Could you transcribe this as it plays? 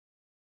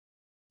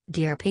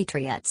Dear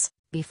Patriots,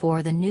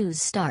 before the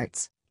news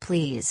starts,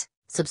 please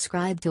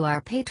subscribe to our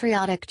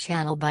patriotic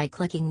channel by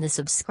clicking the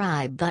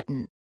subscribe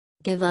button.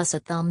 Give us a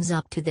thumbs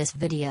up to this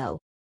video.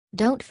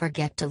 Don't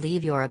forget to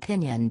leave your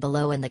opinion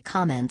below in the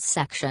comments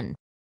section.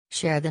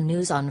 Share the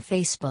news on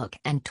Facebook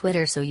and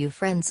Twitter so your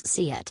friends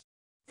see it.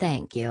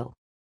 Thank you.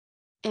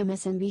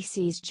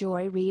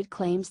 MSNBC's Reid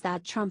claims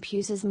that Trump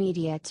uses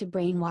media to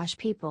brainwash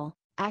people,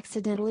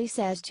 accidentally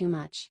says too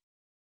much.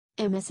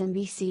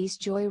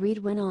 MSNBC's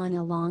Reid went on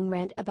a long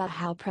rant about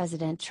how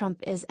President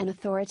Trump is an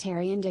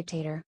authoritarian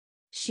dictator.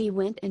 She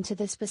went into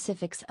the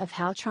specifics of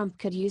how Trump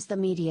could use the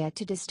media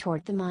to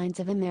distort the minds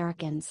of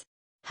Americans.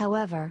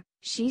 However,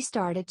 she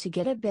started to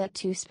get a bit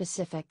too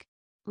specific.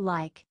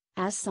 Like,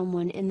 as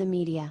someone in the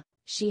media,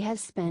 she has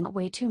spent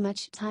way too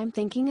much time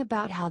thinking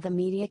about how the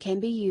media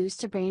can be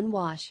used to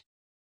brainwash.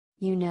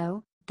 You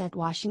know, that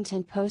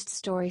Washington Post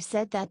story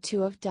said that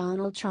two of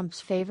Donald Trump's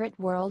favorite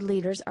world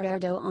leaders are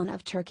Erdogan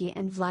of Turkey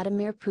and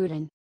Vladimir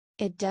Putin.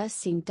 It does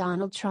seem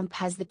Donald Trump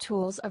has the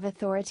tools of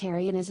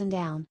authoritarianism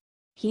down.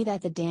 He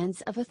that the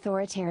dance of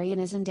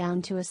authoritarianism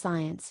down to a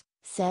science,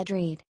 said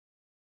Reid.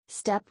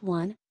 Step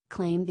 1,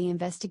 claim the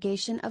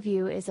investigation of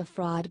you is a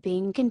fraud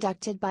being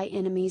conducted by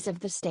enemies of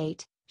the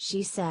state,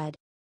 she said.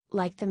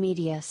 Like the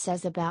media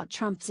says about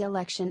Trump's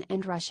election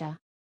and Russia.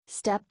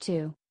 Step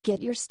 2,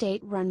 get your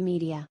state-run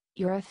media,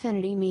 your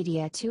affinity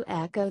media to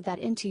echo that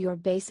into your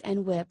base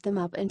and whip them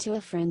up into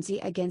a frenzy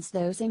against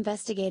those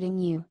investigating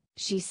you,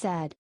 she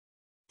said.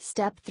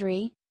 Step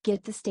 3,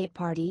 get the state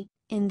party,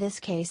 in this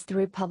case the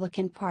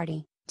Republican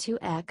Party, to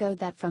echo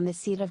that from the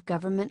seat of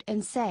government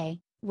and say,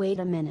 wait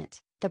a minute,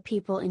 the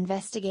people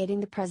investigating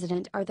the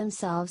president are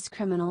themselves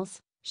criminals,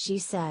 she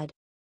said.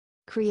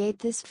 Create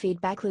this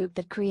feedback loop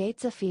that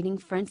creates a feeding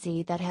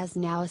frenzy that has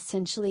now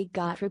essentially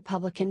got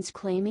Republicans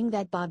claiming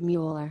that Bob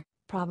Mueller,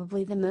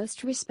 probably the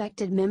most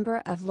respected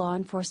member of law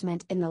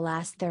enforcement in the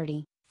last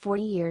 30,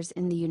 40 years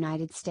in the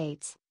United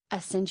States,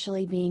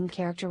 essentially being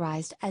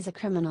characterized as a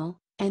criminal,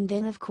 and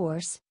then of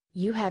course,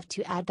 you have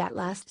to add that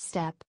last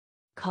step.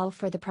 Call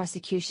for the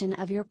prosecution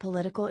of your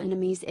political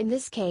enemies, in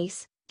this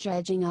case,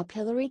 dredging up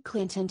Hillary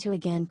Clinton to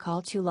again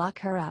call to lock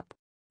her up.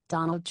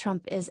 Donald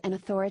Trump is an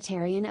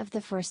authoritarian of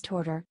the first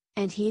order,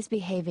 and he's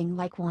behaving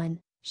like one,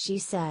 she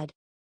said.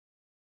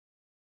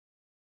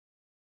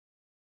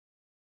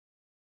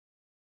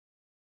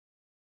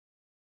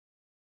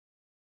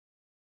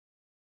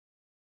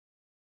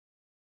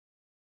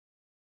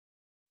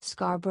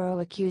 Scarborough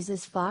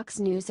accuses Fox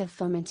News of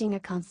fomenting a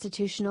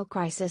constitutional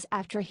crisis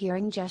after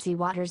hearing Jesse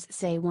Watters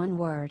say one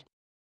word.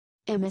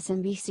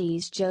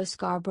 MSNBC's Joe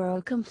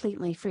Scarborough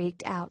completely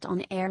freaked out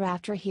on air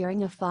after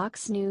hearing a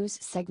Fox News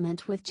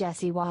segment with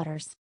Jesse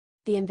Watters.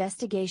 The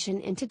investigation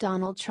into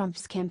Donald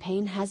Trump's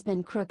campaign has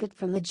been crooked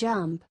from the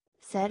jump,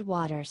 said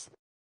Watters.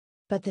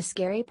 But the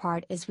scary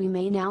part is we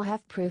may now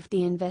have proof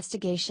the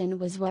investigation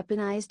was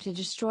weaponized to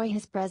destroy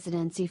his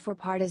presidency for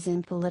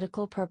partisan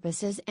political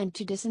purposes and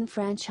to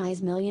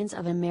disenfranchise millions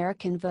of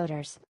American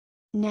voters.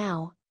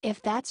 Now,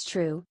 if that's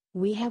true,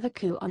 we have a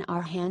coup on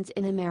our hands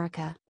in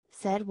America,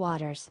 said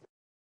Watters.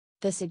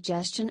 The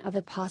suggestion of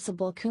a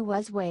possible coup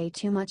was way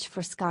too much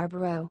for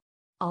Scarborough.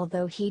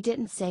 Although he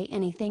didn't say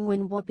anything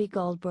when Whoopi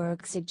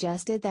Goldberg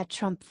suggested that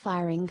Trump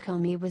firing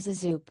Comey was a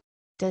zoop.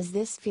 Does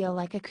this feel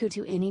like a coup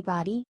to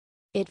anybody?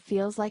 It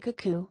feels like a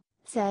coup,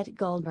 said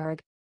Goldberg.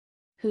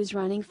 Who's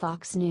running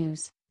Fox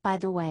News, by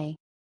the way?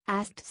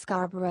 Asked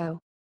Scarborough.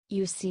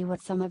 You see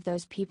what some of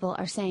those people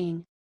are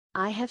saying.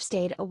 I have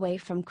stayed away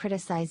from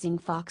criticizing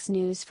Fox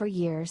News for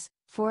years,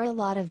 for a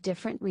lot of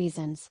different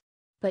reasons.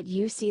 But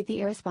you see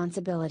the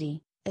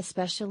irresponsibility,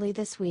 especially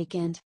this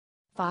weekend.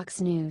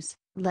 Fox News,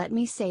 let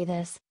me say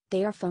this,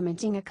 they are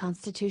fomenting a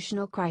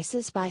constitutional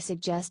crisis by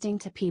suggesting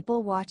to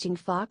people watching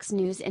Fox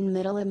News in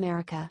Middle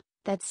America,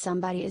 that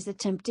somebody is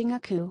attempting a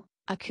coup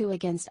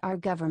against our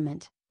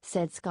government,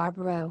 said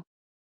Scarborough.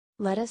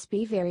 Let us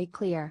be very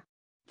clear.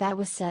 That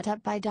was set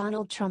up by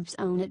Donald Trump's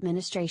own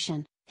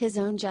administration, his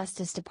own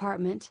Justice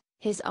Department,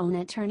 his own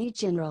Attorney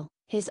General,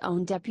 his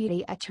own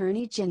Deputy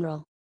Attorney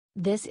General.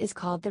 This is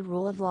called the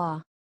rule of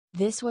law.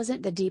 This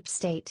wasn't the deep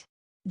state.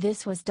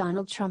 This was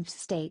Donald Trump's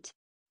state.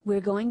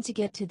 We're going to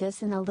get to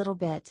this in a little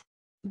bit.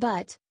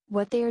 But,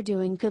 what they are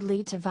doing could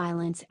lead to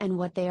violence, and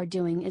what they are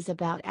doing is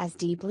about as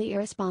deeply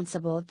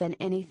irresponsible than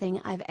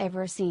anything I've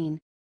ever seen.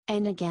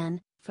 And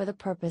again, for the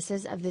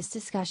purposes of this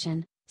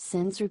discussion,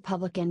 sends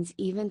Republicans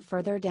even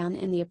further down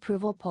in the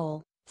approval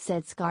poll,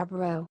 said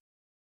Scarborough.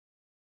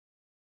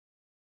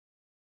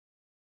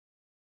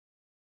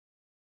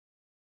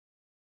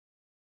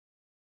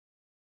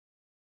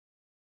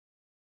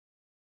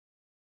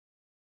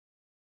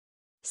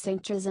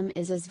 Centrism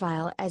is as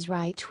vile as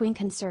right-wing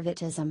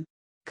conservatism.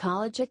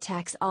 College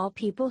attacks all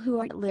people who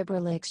are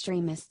liberal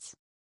extremists.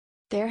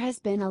 There has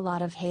been a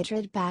lot of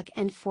hatred back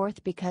and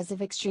forth because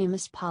of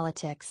extremist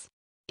politics.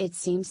 It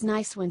seems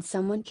nice when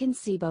someone can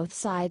see both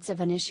sides of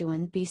an issue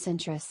and be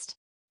centrist.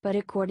 But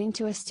according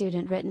to a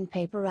student-written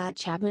paper at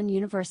Chapman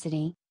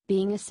University,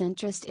 being a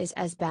centrist is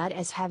as bad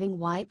as having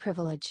white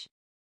privilege.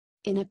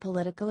 In a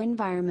political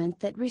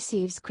environment that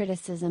receives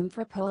criticism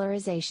for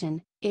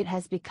polarization, it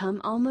has become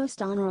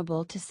almost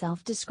honorable to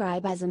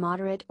self-describe as a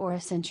moderate or a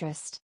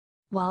centrist.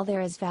 While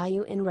there is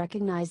value in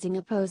recognizing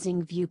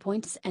opposing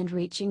viewpoints and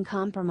reaching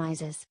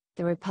compromises,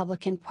 the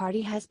Republican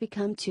Party has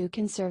become too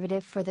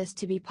conservative for this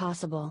to be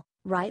possible,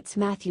 writes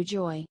Matthew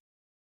Joy.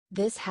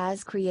 This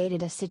has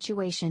created a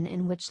situation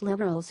in which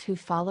liberals who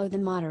follow the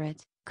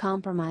moderate,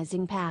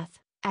 compromising path,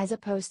 as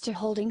opposed to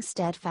holding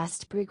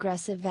steadfast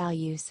progressive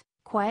values,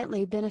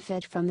 quietly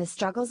benefit from the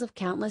struggles of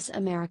countless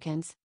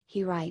Americans,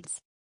 he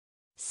writes.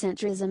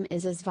 Centrism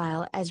is as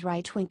vile as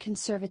right-wing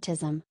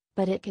conservatism,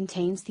 but it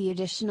contains the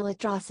additional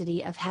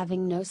atrocity of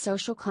having no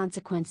social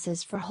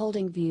consequences for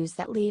holding views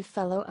that leave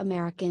fellow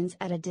Americans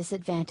at a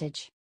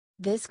disadvantage.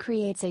 This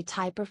creates a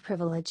type of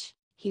privilege,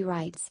 he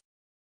writes.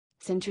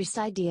 Centrist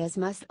ideas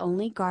must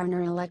only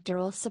garner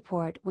electoral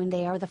support when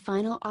they are the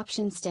final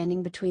option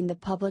standing between the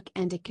public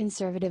and a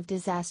conservative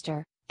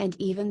disaster, and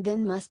even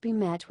then must be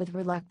met with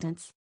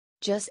reluctance.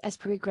 Just as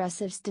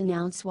progressives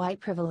denounce white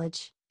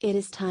privilege, it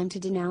is time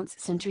to denounce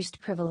centrist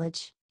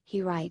privilege,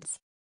 he writes.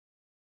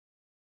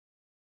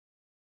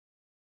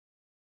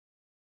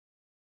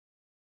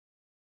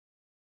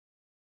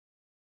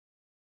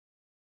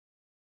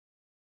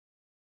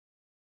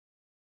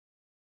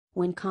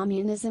 When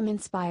communism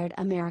inspired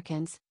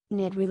Americans,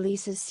 Ned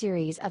releases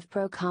series of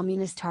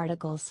pro-communist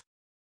articles.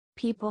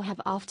 People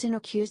have often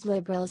accused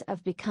liberals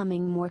of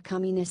becoming more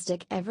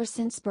communistic ever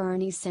since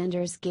Bernie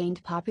Sanders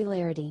gained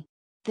popularity.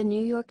 The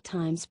New York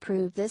Times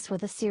proved this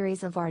with a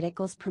series of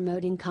articles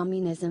promoting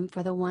communism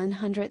for the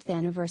 100th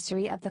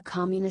anniversary of the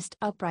communist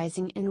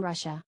uprising in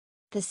Russia.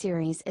 The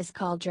series is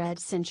called Dread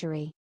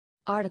Century.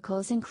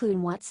 Articles include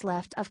what's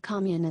left of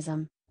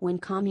communism, when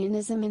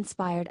communism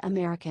inspired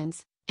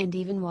Americans, and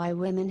even why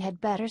women had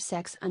better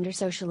sex under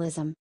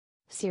socialism.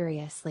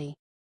 Seriously.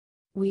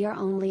 We are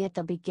only at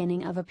the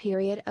beginning of a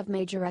period of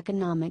major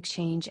economic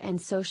change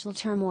and social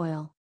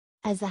turmoil.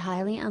 As the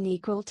highly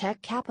unequal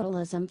tech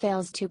capitalism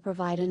fails to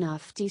provide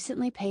enough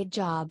decently paid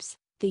jobs,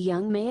 the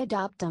young may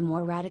adopt a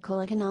more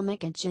radical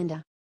economic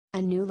agenda.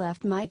 A new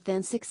left might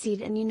then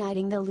succeed in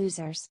uniting the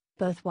losers,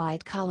 both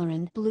white collar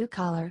and blue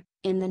collar,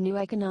 in the new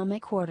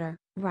economic order,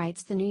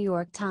 writes the New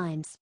York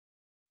Times.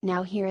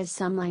 Now here is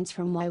some lines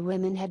from Why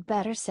Women Had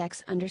Better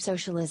Sex Under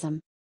Socialism.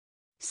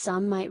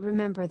 Some might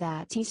remember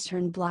that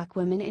Eastern Bloc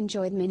women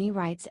enjoyed many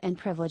rights and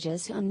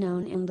privileges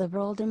unknown in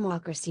liberal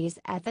democracies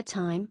at the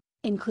time,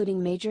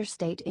 including major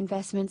state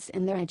investments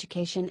in their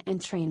education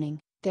and training,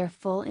 their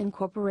full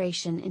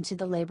incorporation into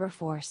the labor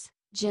force,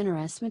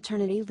 generous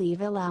maternity leave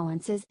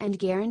allowances and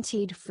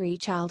guaranteed free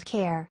child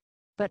care.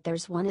 But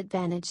there's one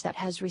advantage that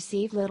has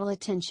received little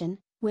attention: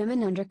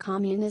 women under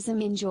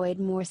communism enjoyed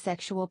more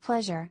sexual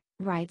pleasure,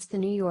 writes the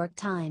New York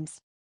Times.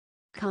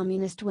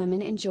 Communist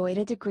women enjoyed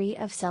a degree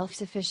of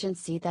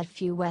self-sufficiency that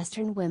few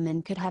Western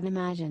women could have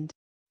imagined.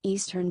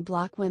 Eastern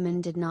Bloc women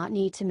did not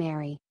need to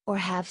marry, or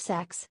have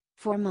sex,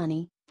 for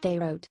money, they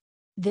wrote.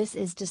 This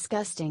is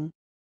disgusting.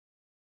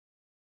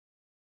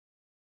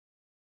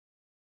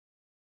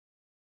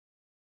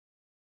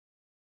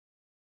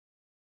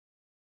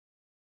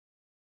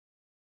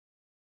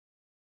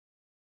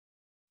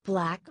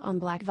 Black on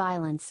black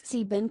violence.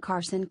 See Ben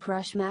Carson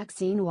crush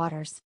Maxine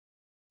Waters.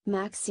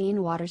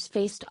 Maxine Waters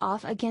faced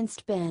off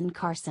against Ben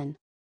Carson.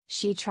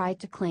 She tried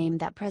to claim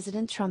that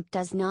President Trump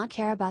does not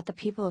care about the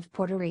people of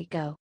Puerto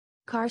Rico.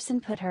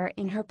 Carson put her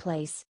in her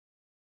place.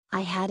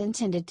 I had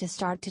intended to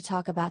start to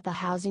talk about the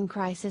housing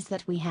crisis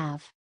that we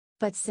have.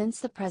 But since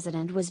the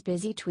president was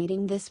busy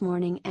tweeting this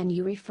morning and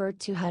you referred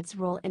to HUD's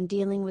role in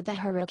dealing with the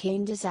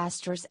hurricane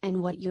disasters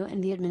and what you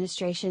and the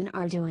administration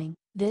are doing,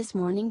 this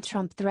morning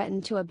Trump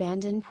threatened to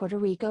abandon Puerto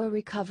Rico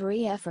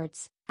recovery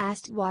efforts,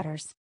 asked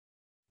Waters.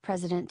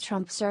 President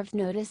Trump served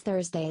notice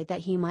Thursday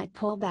that he might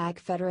pull back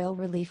federal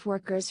relief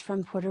workers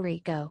from Puerto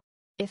Rico,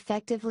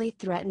 effectively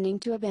threatening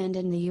to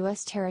abandon the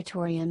U.S.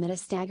 territory amid a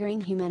staggering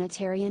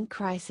humanitarian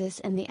crisis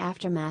in the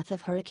aftermath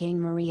of Hurricane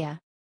Maria.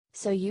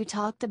 So you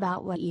talked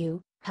about what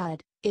you,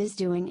 HUD, is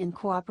doing in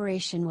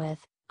cooperation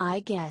with,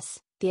 I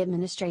guess, the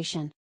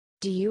administration.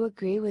 Do you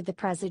agree with the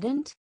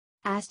president?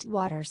 Asked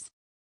Waters.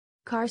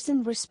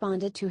 Carson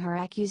responded to her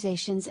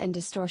accusations and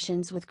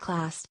distortions with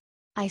class.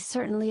 I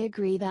certainly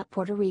agree that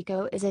Puerto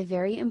Rico is a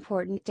very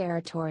important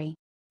territory.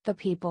 The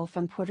people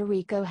from Puerto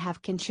Rico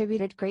have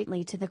contributed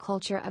greatly to the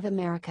culture of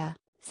America,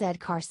 said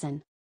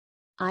Carson.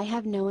 I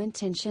have no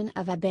intention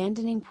of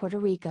abandoning Puerto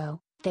Rico,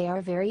 they are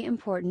a very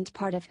important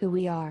part of who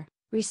we are,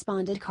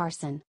 responded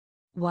Carson.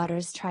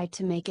 Waters tried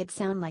to make it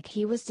sound like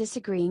he was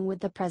disagreeing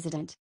with the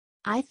president.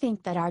 I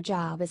think that our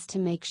job is to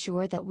make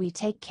sure that we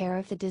take care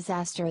of the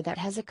disaster that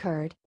has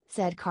occurred,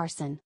 said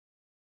Carson.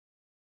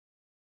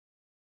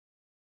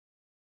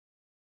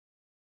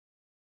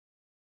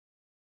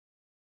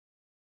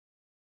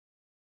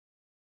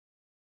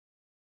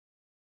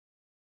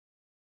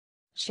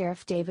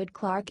 Sheriff David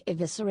Clark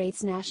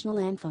eviscerates national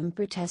anthem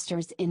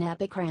protesters in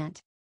epic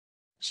rant.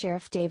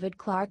 Sheriff David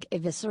Clark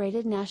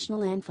eviscerated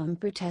national anthem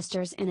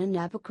protesters in an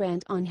epic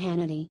rant on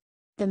Hannity.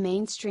 The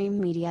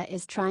mainstream media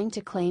is trying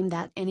to claim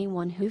that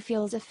anyone who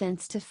feels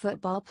offense to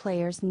football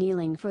players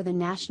kneeling for the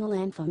national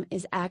anthem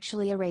is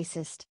actually a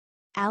racist.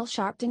 Al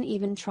Sharpton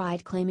even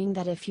tried claiming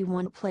that if you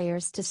want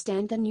players to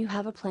stand, then you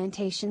have a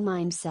plantation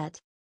mindset.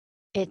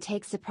 It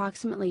takes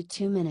approximately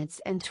 2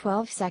 minutes and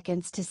 12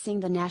 seconds to sing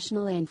the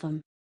national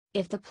anthem.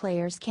 If the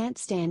players can't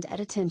stand at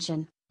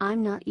attention,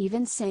 I'm not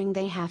even saying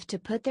they have to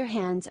put their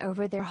hands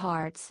over their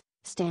hearts,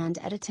 stand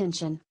at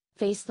attention,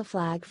 face the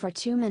flag for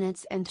 2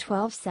 minutes and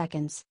 12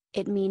 seconds,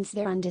 it means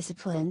they're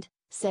undisciplined,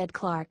 said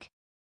Clark.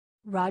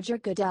 Roger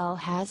Goodell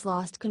has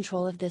lost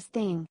control of this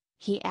thing,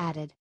 he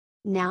added.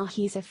 Now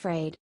he's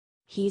afraid.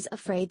 He's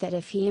afraid that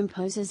if he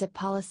imposes a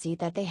policy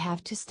that they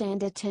have to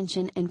stand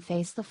attention and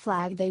face the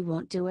flag, they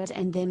won't do it,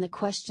 and then the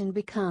question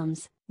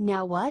becomes,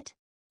 now what?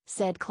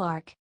 Said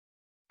Clark.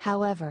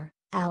 However,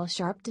 Al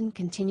Sharpton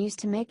continues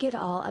to make it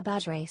all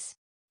about race.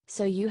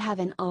 So you have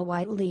an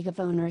all-white league of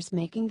owners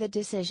making the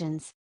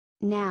decisions.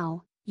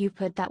 Now, you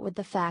put that with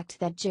the fact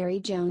that Jerry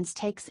Jones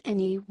takes a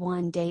knee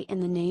one day in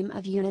the name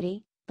of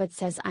unity, but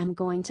says I'm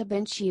going to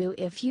bench you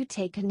if you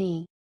take a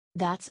knee.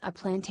 That's a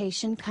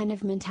plantation kind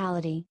of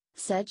mentality,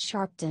 said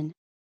Sharpton.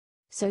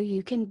 So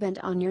you can bend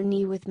on your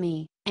knee with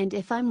me, and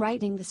if I'm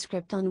writing the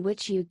script on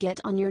which you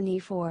get on your knee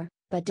for,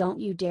 but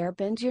don't you dare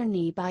bend your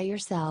knee by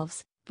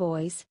yourselves,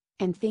 boys,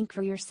 and think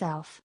for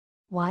yourself.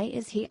 Why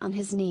is he on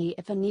his knee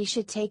if a knee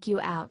should take you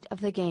out of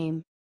the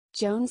game?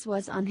 Jones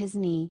was on his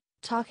knee,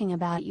 talking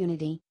about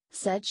unity,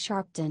 said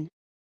Sharpton.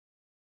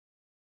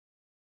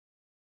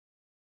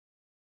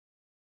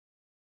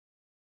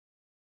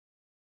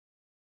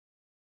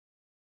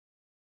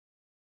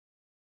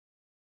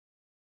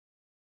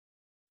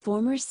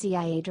 Former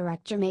CIA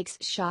director makes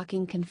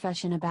shocking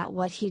confession about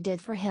what he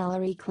did for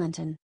Hillary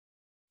Clinton.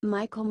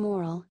 Michael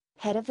Morell,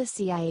 head of the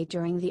CIA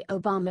during the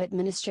Obama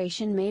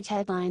administration, made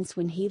headlines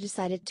when he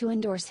decided to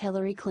endorse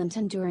Hillary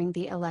Clinton during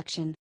the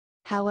election.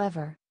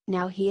 However,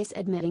 now he is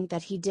admitting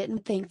that he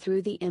didn't think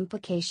through the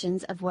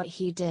implications of what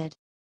he did.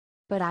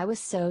 But I was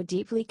so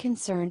deeply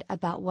concerned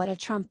about what a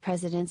Trump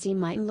presidency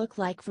might look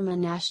like from a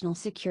national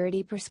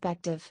security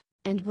perspective,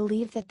 and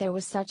believed that there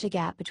was such a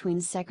gap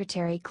between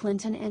Secretary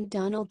Clinton and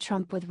Donald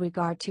Trump with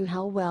regard to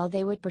how well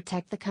they would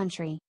protect the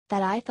country,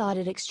 that I thought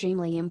it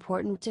extremely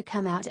important to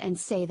come out and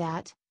say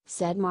that,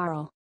 said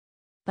Morell.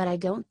 But I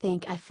don't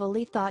think I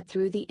fully thought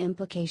through the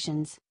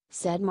implications,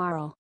 said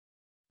Morell.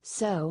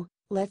 So,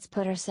 let's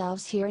put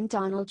ourselves here in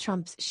Donald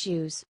Trump's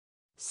shoes.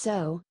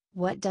 So,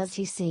 what does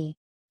he see?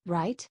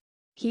 Right?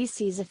 He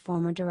sees a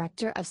former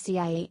director of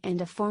CIA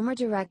and a former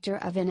director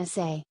of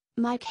NSA,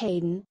 Mike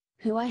Hayden,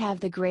 who I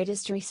have the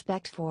greatest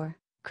respect for,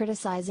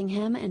 criticizing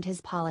him and his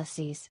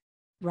policies.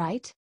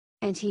 Right?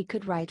 And he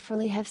could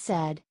rightfully have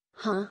said,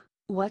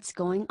 what's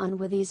going on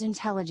with these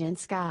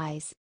intelligence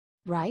guys?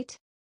 Right?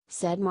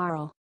 Said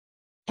Morell.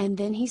 And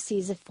then he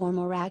sees a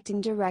former acting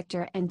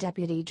director and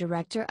deputy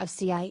director of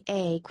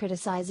CIA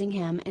criticizing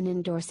him and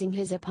endorsing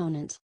his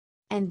opponent.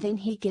 And then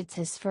he gets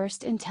his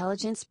first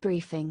intelligence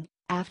briefing,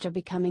 after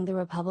becoming the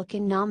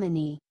Republican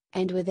nominee,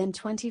 and within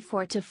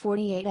 24 to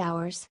 48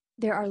 hours,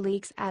 there are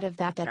leaks out of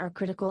that are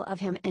critical of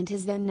him and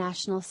his then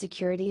National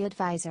Security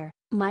Advisor,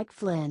 Mike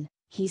Flynn,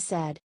 he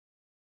said.